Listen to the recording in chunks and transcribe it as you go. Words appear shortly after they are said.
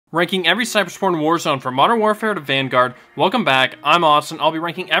Ranking every sniper support in Warzone from Modern Warfare to Vanguard. Welcome back, I'm Austin. I'll be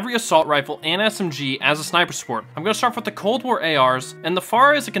ranking every assault rifle and SMG as a sniper support. I'm going to start with the Cold War ARs, and the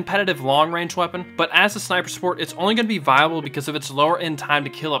Fara is a competitive long-range weapon, but as a sniper support, it's only going to be viable because of its lower end time to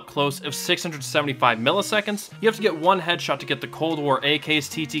kill up close of 675 milliseconds. You have to get one headshot to get the Cold War AK's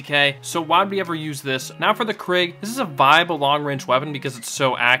TTK, so why would we ever use this? Now for the Krig, this is a viable long-range weapon because it's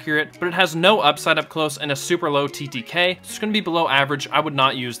so accurate, but it has no upside up close and a super low TTK, so it's going to be below average. I would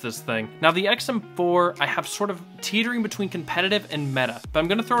not use this thing. Now the XM4, I have sort of teetering between competitive and meta, but I'm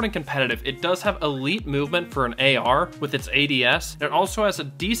going to throw it in competitive. It does have elite movement for an AR with its ADS. It also has a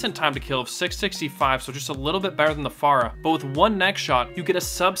decent time to kill of 665, so just a little bit better than the Fara, but with one neck shot, you get a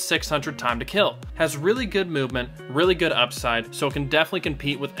sub 600 time to kill. Has really good movement, really good upside, so it can definitely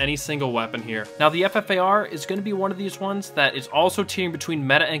compete with any single weapon here. Now the FFAR is going to be one of these ones that is also teetering between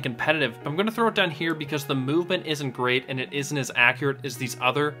meta and competitive, but I'm going to throw it down here because the movement isn't great and it isn't as accurate as these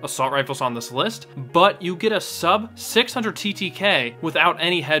other assault rifles on this list, but you get a sub 600 TTK without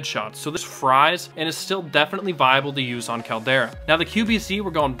any headshots, so this fries and is still definitely viable to use on Caldera. Now the QBZ, we're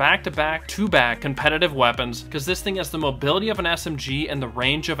going back to back competitive weapons because this thing has the mobility of an SMG and the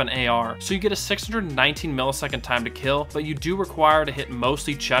range of an AR, so you get a 619 millisecond time to kill, but you do require to hit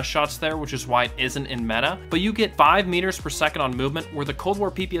mostly chest shots there, which is why it isn't in meta, but you get 5 meters per second on movement where the Cold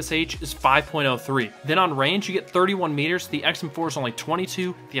War PPSH is 5.03. Then on range you get 31 meters, the XM4 is only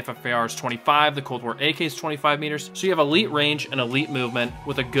 22, the FFAR is 25, the Cold War AK is 25 meters, so you have elite range and elite movement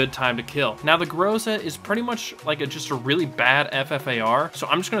with a good time to kill. Now the Groza is pretty much like just a really bad FFAR, so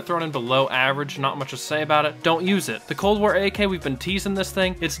I'm just going to throw it in below average, not much to say about it. Don't use it. The Cold War AK, we've been teasing this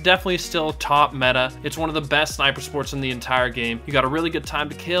thing. It's definitely still top meta. It's one of the best sniper sports in the entire game. You got a really good time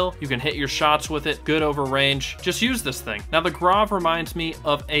to kill. You can hit your shots with it, good over range. Just use this thing. Now the Grav reminds me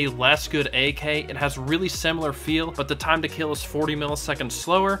of a less good AK. It has really similar feel, but the time to kill is 40 milliseconds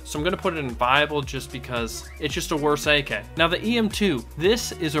slower, so I'm going to put it in viable just because it's just a worse AK. Now the EM2,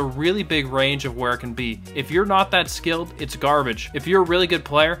 this is a really big range of where it can be. If you're not that skilled, it's garbage. If you're a really good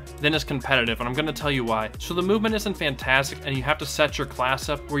player, then it's competitive, and I'm going to tell you why. So the movement isn't fantastic, and you have to set your class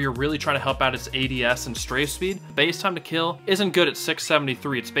up where you're really trying to help out its ADS and strafe speed. Base time to kill isn't good at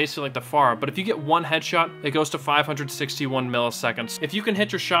 673. It's basically like the Fara, but if you get one headshot, it goes to 561 milliseconds. If you can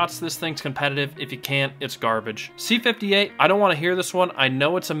hit your shots, this thing's competitive. If you can't, it's garbage. C58, I don't want to hear this one. I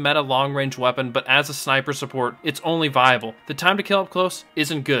know it's a meta long-range weapon, but as a sniper support, it's only viable. The time to kill up close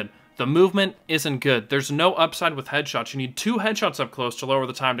isn't good. The movement isn't good. There's no upside with headshots. You need 2 headshots up close to lower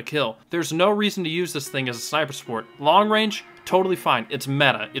the time to kill. There's no reason to use this thing as a sniper support. Long range, totally fine. It's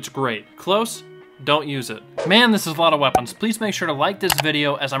meta. It's great. Close, don't use it. Man, this is a lot of weapons. Please make sure to like this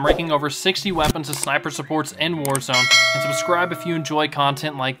video as I'm ranking over 60 weapons as sniper supports in Warzone, and subscribe if you enjoy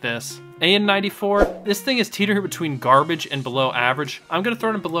content like this. AN94, this thing is teetering between garbage and below average. I'm going to throw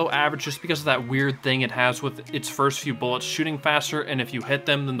it in below average just because of that weird thing it has with its first few bullets shooting faster, and if you hit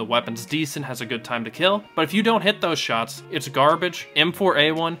them, then the weapon's decent, has a good time to kill. But if you don't hit those shots, it's garbage.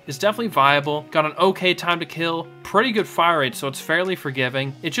 M4A1 is definitely viable, got an okay time to kill, pretty good fire rate, so it's fairly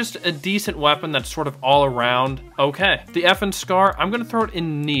forgiving. It's just a decent weapon that's sort of all around okay. The FN Scar, I'm going to throw it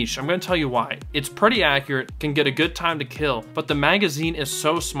in niche. I'm going to tell you why. It's pretty accurate, can get a good time to kill, but the magazine is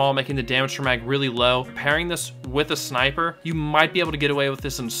so small, making the damage per mag really low. Pairing this with a sniper, you might be able to get away with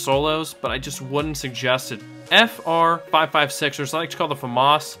this in solos, but I just wouldn't suggest it. FR556, or as I like to call the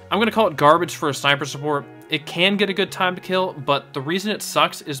FAMAS, I'm going to call it garbage for a sniper support. It can get a good time to kill, but the reason it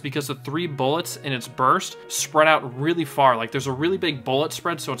sucks is because the 3 bullets in its burst spread out really far. Like there's a really big bullet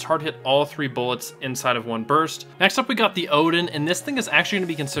spread, so it's hard to hit all 3 bullets inside of one burst. Next up, we got the Oden, and this thing is actually going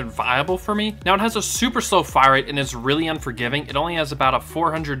to be considered viable for me. Now it has a super slow fire rate and is really unforgiving. It only has about a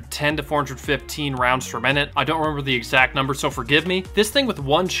 410 to 415 rounds per minute. I don't remember the exact number, so forgive me. This thing with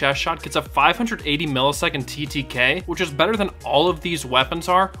one chest shot gets a 580 millisecond TTK, which is better than all of these weapons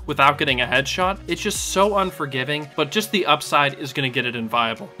are without getting a headshot. It's just so unforgiving, but just the upside is going to get it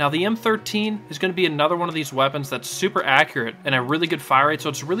inviable. Now the M13 is going to be another one of these weapons that's super accurate and a really good fire rate, so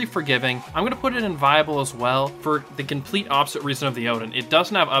it's really forgiving. I'm going to put it in viable as well for the complete opposite reason of the Oden. It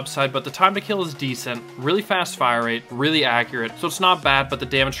doesn't have upside, but the time to kill is decent, really fast fire rate, really accurate, so it's not bad, but the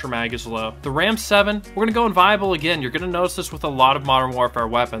damage per mag is low. The Ram 7, we're going to go in viable again. You're going to notice this with a lot of Modern Warfare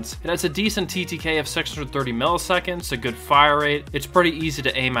weapons. It has a decent TTK of 630 milliseconds, a good fire rate. It's pretty easy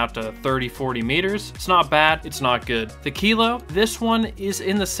to aim out to 30-40 meters. It's not not bad, it's not good. The Kilo, this one is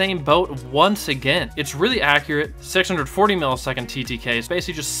in the same boat once again. It's really accurate, 640 millisecond TTK. It's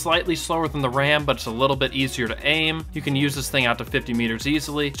basically just slightly slower than the Ram, but it's a little bit easier to aim. You can use this thing out to 50 meters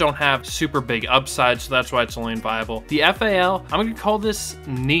easily. Don't have super big upside, so that's why it's only inviolable. The FAL, I'm gonna call this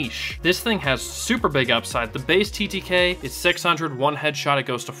niche. This thing has super big upside. The base TTK is 600, one headshot, it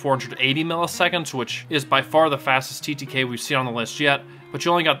goes to 480 milliseconds, which is by far the fastest TTK we've seen on the list yet. But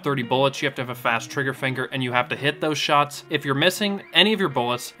you only got 30 bullets, you have to have a fast trigger finger, and you have to hit those shots. If you're missing any of your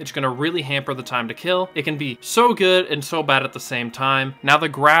bullets, it's gonna really hamper the time to kill. It can be so good and so bad at the same time. Now the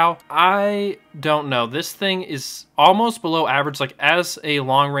Grau, I don't know. This thing is almost below average. Like, as a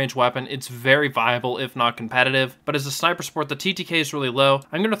long-range weapon, it's very viable, if not competitive. But as a sniper sport, the TTK is really low.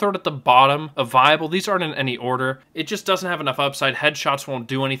 I'm gonna throw it at the bottom of viable. These aren't in any order. It just doesn't have enough upside. Headshots won't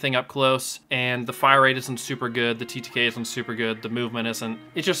do anything up close, and the fire rate isn't super good. The TTK isn't super good. The movement isn't.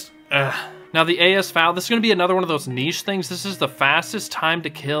 It just, Now the AS-FAL, this is going to be another one of those niche things. This is the fastest time to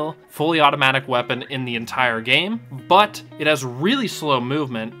kill fully automatic weapon in the entire game, but it has really slow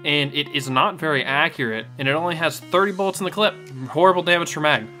movement, and it is not very accurate, and it only has 30 bullets in the clip. Horrible damage per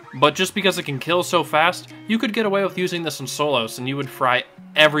mag. But just because it can kill so fast, you could get away with using this in solos, and you would fry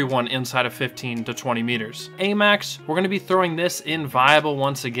everyone inside of 15 to 20 meters. Amax, we're going to be throwing this in viable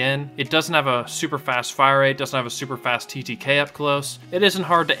once again. It doesn't have a super fast fire rate, doesn't have a super fast TTK up close. It isn't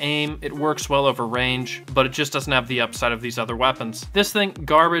hard to aim, it works well over range, but it just doesn't have the upside of these other weapons. This thing,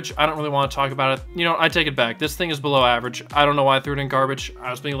 garbage, I don't really want to talk about it. You know, I take it back. This thing is below average. I don't know why I threw it in garbage.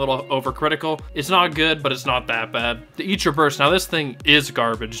 I was being a little overcritical. It's not good, but it's not that bad. The Itra Burst, now this thing is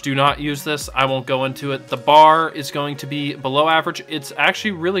garbage. Do not use this. I won't go into it. The bar is going to be below average. It's actually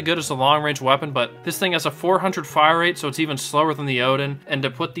really good as a long-range weapon, but this thing has a 400 fire rate, so it's even slower than the Oden, and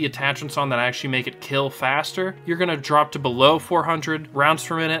to put the attachments on that actually make it kill faster, you're gonna drop to below 400 rounds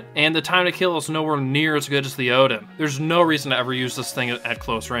per minute, and the time to kill is nowhere near as good as the Oden. There's no reason to ever use this thing at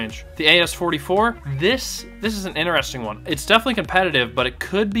close range. The AS-44, this is an interesting one. It's definitely competitive, but it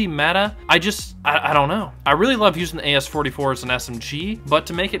could be meta. I don't know. I really love using the AS-44 as an SMG, but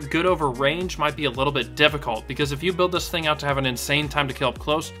to make it good over range might be a little bit difficult, because if you build this thing out to have an insane time to kill up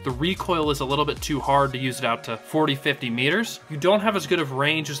close, the recoil is a little bit too hard to use it out to 40-50 meters. You don't have as good of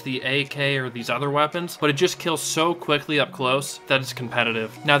range as the AK or these other weapons, but it just kills so quickly up close that it's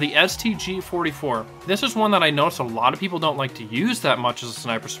competitive. Now the STG-44, this is one that I notice a lot of people don't like to use that much as a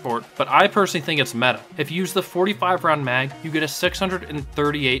sniper sport, but I personally think it's meta. If you use the 45 round mag, you get a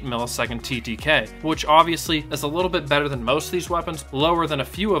 638 millisecond TTK, which obviously is a little bit better than most of these weapons, lower than a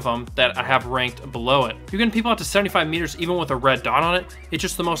few of them that I have ranked below it. You're getting people out to 75 meters even with a red dot on it. It's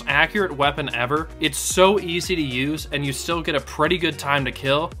just the most accurate weapon ever. It's so easy to use, and you still get a pretty good time to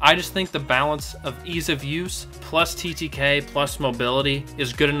kill. I just think the balance of ease of use plus TTK plus mobility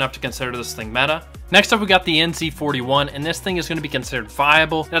is good enough to consider this thing meta. Next up, we got the NZ41, and this thing is going to be considered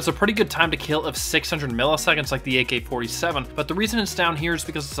viable. It has a pretty good time to kill of 600 milliseconds like the AK-47, but the reason it's down here is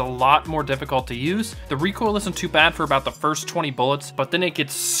because it's a lot more difficult to use. The recoil isn't too bad for about the first 20 bullets, but then it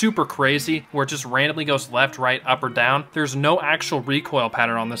gets super crazy where it just randomly goes left, right, up, or down. There's no actual recoil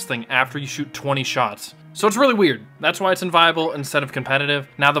pattern on this thing after you shoot 20 shots. So it's really weird. That's why it's inviable instead of competitive.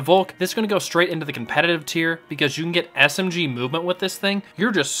 Now the Volk, this is going to go straight into the competitive tier because you can get SMG movement with this thing.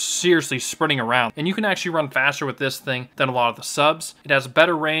 You're just seriously sprinting around, and you can actually run faster with this thing than a lot of the subs. It has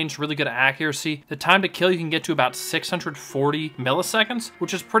better range, really good accuracy. The time to kill you can get to about 640 milliseconds,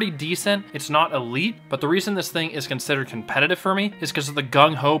 which is pretty decent. It's not elite, but the reason this thing is considered competitive for me is because of the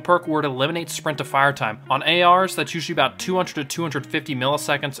gung-ho perk where it eliminates sprint to fire time. On ARs, that's usually about 200 to 250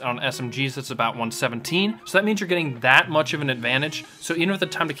 milliseconds, and on SMGs, it's about 117. So that means you're getting that much of an advantage. So even if the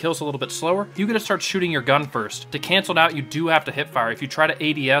time to kill is a little bit slower, you get to start shooting your gun first. To cancel it out, you do have to hip fire. If you try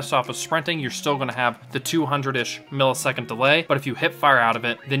to ADS off of sprinting, you're still going to have the 200-ish millisecond delay. But if you hip fire out of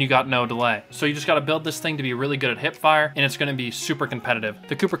it, then you got no delay. So you just got to build this thing to be really good at hip fire, and it's going to be super competitive.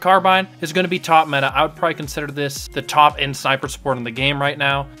 The Cooper Carbine is going to be top meta. I would probably consider this the top end sniper support in the game right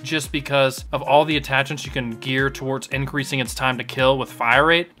now, just because of all the attachments you can gear towards increasing its time to kill with fire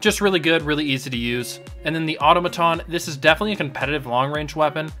rate. Just really good, really easy to use. And then the Automaton, this is definitely a competitive long-range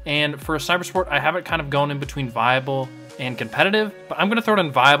weapon, and for a sniper sport, I have it kind of going in between viable and competitive, but I'm gonna throw it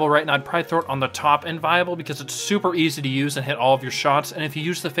in viable right now. I'd probably throw it on the top end viable because it's super easy to use and hit all of your shots, and if you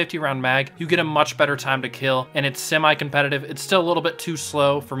use the 50 round mag, you get a much better time to kill, and it's semi-competitive. It's still a little bit too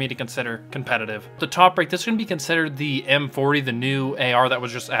slow for me to consider competitive. The top break, this is gonna be considered the M40, the new AR that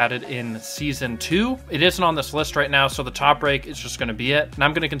was just added in Season 2. It isn't on this list right now, so the top break is just gonna be it, and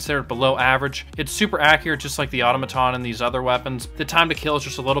I'm gonna consider it below average. It's super accurate, just like the Automaton and these other weapons. The time to kill is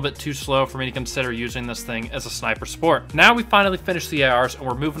just a little bit too slow for me to consider using this thing as a sniper sport. start. Now we finally finished the ARs and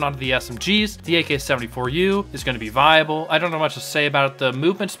we're moving on to the SMGs. The AK-74U is going to be viable. I don't know much to say about it. The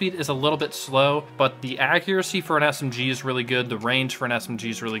movement speed is a little bit slow, but the accuracy for an SMG is really good. The range for an SMG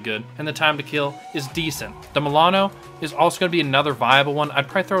is really good. And the time to kill is decent. The Milano is also going to be another viable one. I'd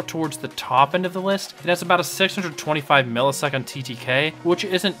probably throw it towards the top end of the list. It has about a 625 millisecond TTK, which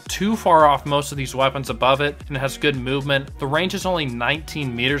isn't too far off most of these weapons above it, and it has good movement. The range is only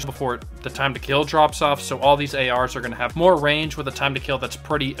 19 meters before the time to kill drops off, so all these ARs are going to have more range with a time to kill that's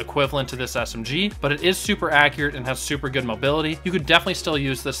pretty equivalent to this SMG, but it is super accurate and has super good mobility. You could definitely still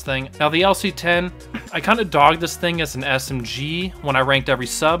use this thing. Now the LC-10, I kind of dogged this thing as an SMG when I ranked every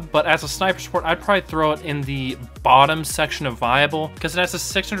sub, but as a sniper support, I'd probably throw it in the bottom section of viable because it has a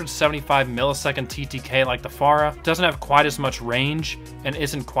 675 millisecond TTK like the Fara, doesn't have quite as much range and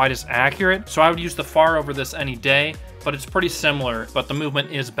isn't quite as accurate, so I would use the Fara over this any day, but it's pretty similar, but the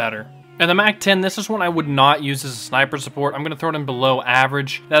movement is better. And the MAC-10, this is one I would not use as a sniper support. I'm going to throw it in below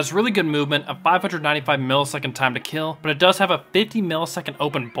average. It has really good movement, a 595 millisecond time to kill, but it does have a 50 millisecond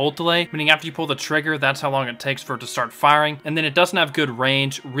open bolt delay, meaning after you pull the trigger, that's how long it takes for it to start firing. And then it doesn't have good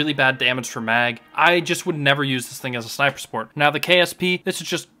range, really bad damage for mag. I just would never use this thing as a sniper support. Now the KSP, this is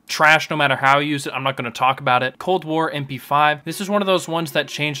just trash no matter how you use it. I'm not going to talk about it. Cold War MP5. This is one of those ones that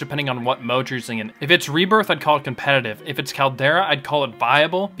change depending on what mode you're using it. If it's Rebirth, I'd call it competitive. If it's Caldera, I'd call it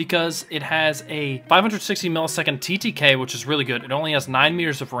viable because it has a 560 millisecond TTK, which is really good. It only has 9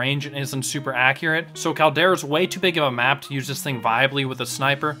 meters of range and isn't super accurate. So Caldera is way too big of a map to use this thing viably with a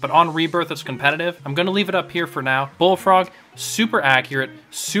sniper, but on Rebirth, it's competitive. I'm going to leave it up here for now. Bullfrog, super accurate,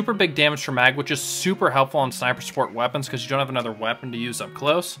 super big damage for mag, which is super helpful on sniper support weapons because you don't have another weapon to use up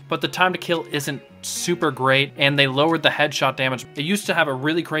close. But the time to kill isn't super great, and they lowered the headshot damage. It used to have a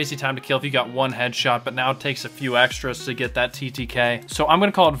really crazy time to kill if you got one headshot, but now it takes a few extras to get that TTK. So I'm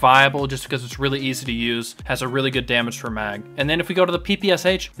going to call it viable just because it's really easy to use, has a really good damage for mag. And then if we go to the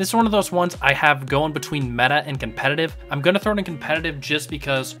PPSH, this is one of those ones I have going between meta and competitive. I'm going to throw it in competitive just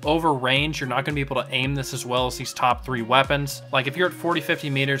because over range, you're not going to be able to aim this as well as these top 3 weapons. Like if you're at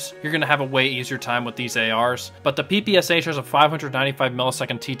 40-50 meters, you're going to have a way easier time with these ARs. But the PPSH has a 595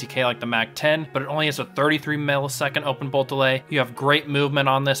 millisecond TTK like the MAC-10, but it only has a 33 millisecond open bolt delay. You have great movement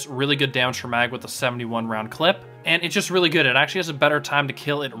on this, really good damage for mag with a 71 round clip. And it's just really good. It actually has a better time to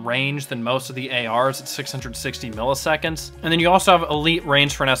kill at range than most of the ARs at 660 milliseconds. And then you also have elite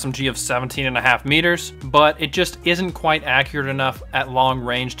range for an SMG of 17.5 meters, but it just isn't quite accurate enough at long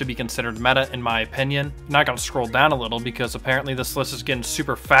range to be considered meta, in my opinion. I'm not going to scroll down a little because apparently this list is getting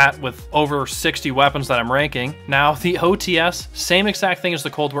super fat with over 60 weapons that I'm ranking. Now, the OTS, same exact thing as the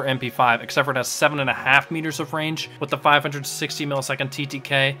Cold War MP5, except for it has 7.5 meters of range with the 560 millisecond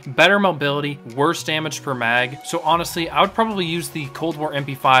TTK, better mobility, worse damage per mag. So honestly, I would probably use the Cold War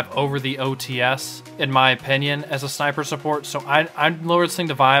MP5 over the OTS, in my opinion, as a sniper support. So I'd lower this thing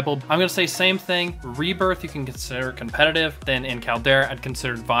to viable. I'm going to say same thing. Rebirth, you can consider competitive. Then in Caldera, I'd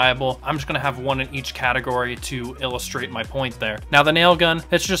consider it viable. I'm just going to have one in each category to illustrate my point there. Now the nail gun,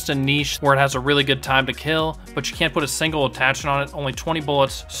 it's just a niche where it has a really good time to kill, but you can't put a single attachment on it. Only 20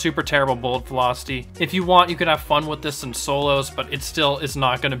 bullets, super terrible bullet velocity. If you want, you could have fun with this in solos, but it still is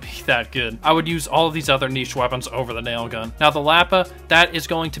not going to be that good. I would use all of these other niche weapons over the nail gun. Now the Lapa, that is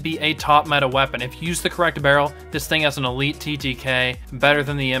going to be a top meta weapon. If you use the correct barrel, this thing has an elite TTK, better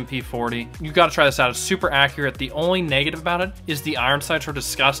than the MP40. You got to try this out. It's super accurate. The only negative about it is the iron sights are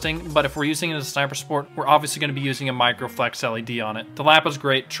disgusting, but if we're using it as a sniper support, we're obviously going to be using a microflex LED on it. The Lapa's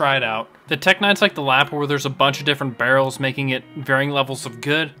great. Try it out. The Tech 9's like the Lapa where there's a bunch of different barrels making it varying levels of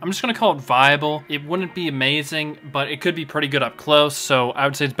good. I'm just going to call it viable. It wouldn't be amazing, but it could be pretty good up close, so I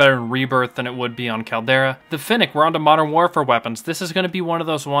would say it's better in Rebirth than it would be on Caldera. The Fennec, we're on to Modern Warfare weapons. This is going to be one of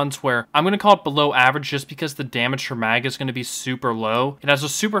those ones where I'm going to call it below average just because the damage for mag is going to be super low. It has a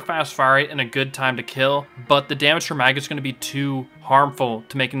super fast fire rate and a good time to kill, but the damage for mag is going to be too harmful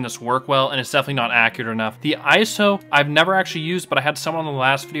to making this work well, and it's definitely not accurate enough. The ISO, I've never actually used, but I had someone on the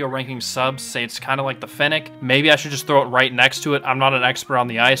last video ranking subs say it's kind of like the Fennec. Maybe I should just throw it right next to it. I'm not an expert on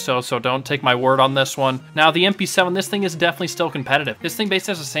the ISO, so don't take my word on this one. Now, the MP7, this thing is definitely still competitive. This thing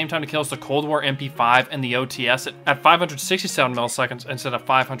basically has the same time to kill as the Cold War MP5 and the OTS at 567 milliseconds instead of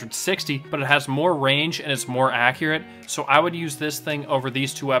 560, but it has more range and it's more accurate, so I would use this thing over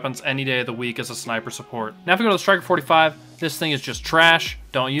these two weapons any day of the week as a sniper support. Now, if we go to the Striker 45, This thing is just trash.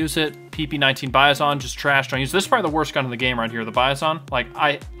 Don't use it. PP19 Bizon, just trash. Don't use it. This is probably the worst gun in the game right here, the Bizon. Like,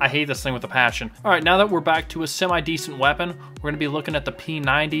 I hate this thing with a passion. All right, now that we're back to a semi-decent weapon, we're gonna be looking at the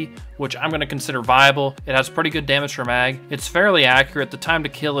P90, which I'm gonna consider viable. It has pretty good damage per mag. It's fairly accurate. The time to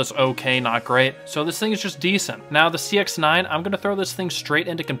kill is okay, not great. So this thing is just decent. Now the CX9, I'm gonna throw this thing straight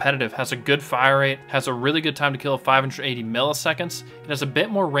into competitive. Has a good fire rate, has a really good time to kill of 580 milliseconds. It has a bit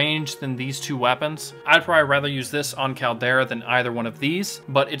more range than these two weapons. I'd probably rather use this on Caldera than either one of these,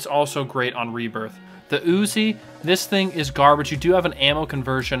 but it's also great on Rebirth. The Uzi, this thing is garbage. You do have an ammo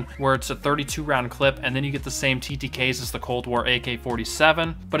conversion where it's a 32 round clip and then you get the same TTKs as the Cold War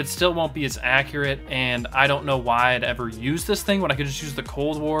AK-47, but it still won't be as accurate, and I don't know why I'd ever use this thing when I could just use the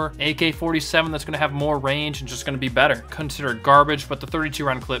Cold War AK-47 that's gonna have more range and just gonna be better. Consider it garbage, but the 32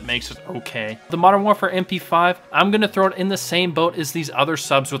 round clip makes it okay. The Modern Warfare MP5, I'm gonna throw it in the same boat as these other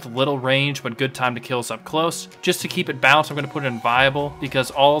subs with little range but good time to kills up close. Just to keep it balanced, I'm gonna put it in viable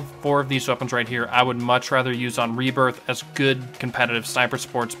because all 4 of these weapons right here I would much rather use on Rebirth as good competitive sniper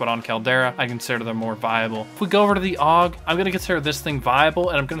supports, but on Caldera, I consider them more viable. If we go over to the AUG, I'm gonna consider this thing viable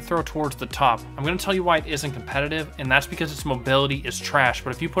and I'm gonna throw it towards the top. I'm gonna tell you why it isn't competitive, and that's because its mobility is trash,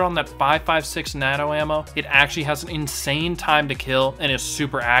 but if you put on that 5.56 nano ammo, it actually has an insane time to kill and is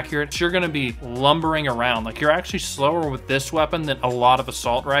super accurate. So you're gonna be lumbering around. Like, you're actually slower with this weapon than a lot of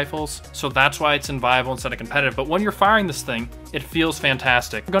assault rifles, so that's why it's inviable instead of competitive. But when you're firing this thing, it feels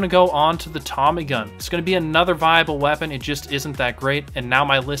fantastic. I'm gonna go on to the Tommy gun. It's gonna be another viable weapon, it just isn't that great, and now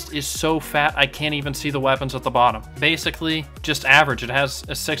my list is so fat I can't even see the weapons at the bottom. Basically, just average. It has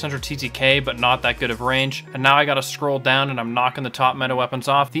a 600 TTK, but not that good of range, and now I gotta scroll down and I'm knocking the top meta weapons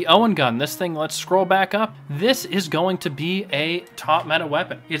off. The Owen Gun, this thing, let's scroll back up. This is going to be a top meta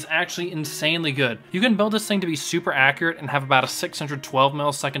weapon. It's actually insanely good. You can build this thing to be super accurate and have about a 612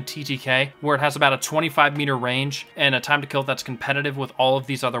 millisecond TTK, where it has about a 25 meter range and a time to kill that's competitive with all of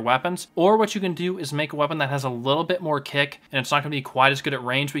these other weapons. Or what you can do is make a weapon that has a little bit more kick and it's not going to be quite as good at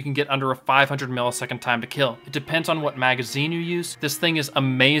range, but you can get under a 500 millisecond time to kill. It depends on what magazine you use. This thing is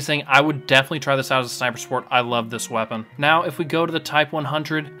amazing. I would definitely try this out as a sniper sport. I love this weapon. Now, if we go to the Type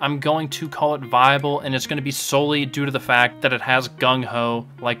 100, I'm going to call it viable, and it's going to be solely due to the fact that it has gung-ho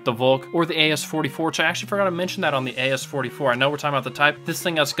like the Volk or the AS-44, which I actually forgot to mention that on the AS-44. I know we're talking about the Type. This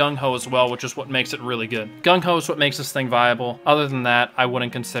thing has gung-ho as well, which is what makes it really good. Gung-ho is what makes this thing viable. Other than that, I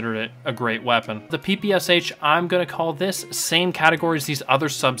wouldn't consider it a great weapon. The PPSH, I'm gonna call this same category as these other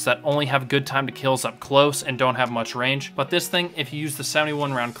subs that only have good time to kills up close and don't have much range. But this thing, if you use the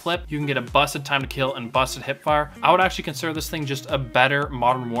 71 round clip, you can get a busted time to kill and busted hipfire. I would actually consider this thing just a better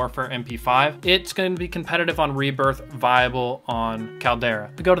Modern Warfare MP5. It's gonna be competitive on Rebirth, viable on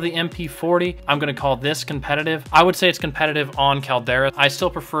Caldera. To go to the MP40, I'm gonna call this competitive. I would say it's competitive on Caldera. I still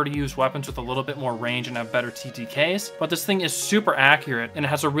prefer to use weapons with a little bit more range and have better TTKs, but this thing is super accurate and it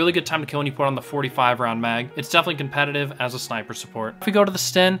has a really good time to kill when you put on the 45 round mag. It's definitely competitive as a sniper support. If we go to the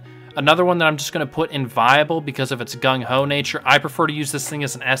Sten, another one that I'm just going to put in viable because of its gung-ho nature. I prefer to use this thing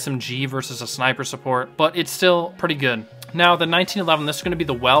as an SMG versus a sniper support, but it's still pretty good. Now, the 1911, this is going to be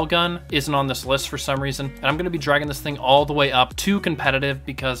the Welgun, isn't on this list for some reason, and I'm going to be dragging this thing all the way up to competitive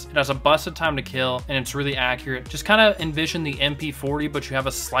because it has a busted time to kill and it's really accurate. Just kind of envision the MP40, but you have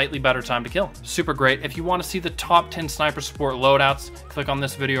a slightly better time to kill. Super great. If you want to see the top 10 sniper support loadouts, click on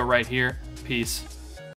this video right here. Peace.